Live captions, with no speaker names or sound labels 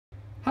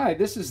Hi,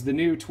 this is the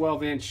new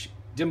 12-inch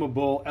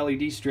dimmable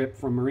LED strip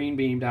from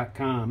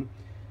Marinebeam.com.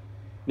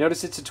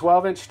 Notice it's a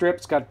 12-inch strip.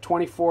 It's got a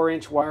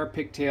 24-inch wire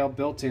pigtail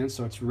built in,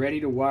 so it's ready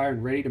to wire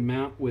and ready to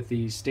mount with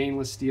these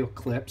stainless steel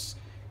clips.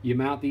 You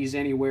mount these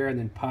anywhere and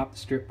then pop the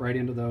strip right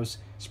into those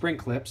spring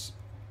clips.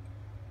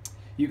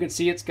 You can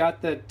see it's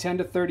got the 10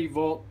 to 30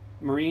 volt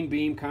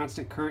Marinebeam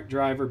constant current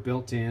driver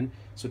built in,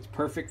 so it's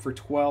perfect for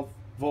 12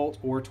 volt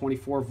or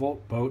 24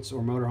 volt boats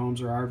or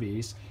motorhomes or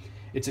RVs.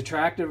 It's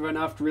attractive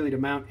enough really to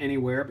mount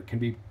anywhere, but can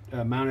be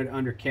mounted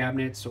under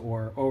cabinets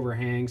or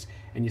overhangs,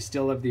 and you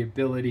still have the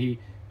ability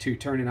to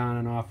turn it on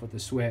and off with a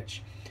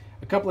switch.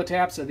 A couple of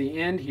taps at the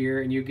end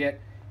here and you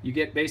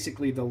get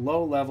basically the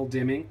low level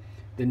dimming.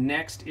 The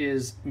next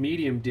is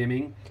medium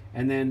dimming,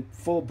 and then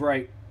full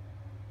bright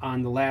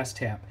on the last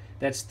tap.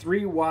 That's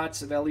 3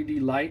 watts of LED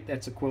light.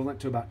 That's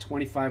equivalent to about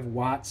 25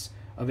 watts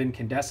of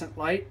incandescent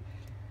light.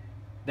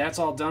 That's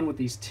all done with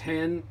these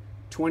 10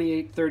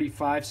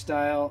 2835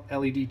 style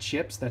LED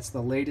chips. That's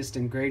the latest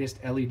and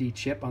greatest LED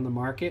chip on the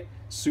market.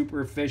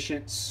 Super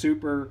efficient,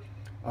 super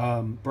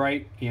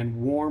bright and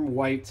warm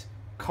white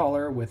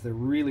color with a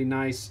really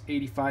nice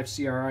 85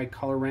 CRI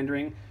color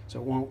rendering,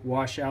 so it won't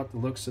wash out the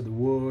looks of the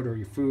wood or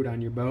your food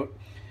on your boat.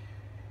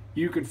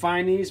 You can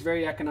find these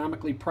very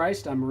economically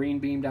priced on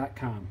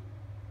Marinebeam.com.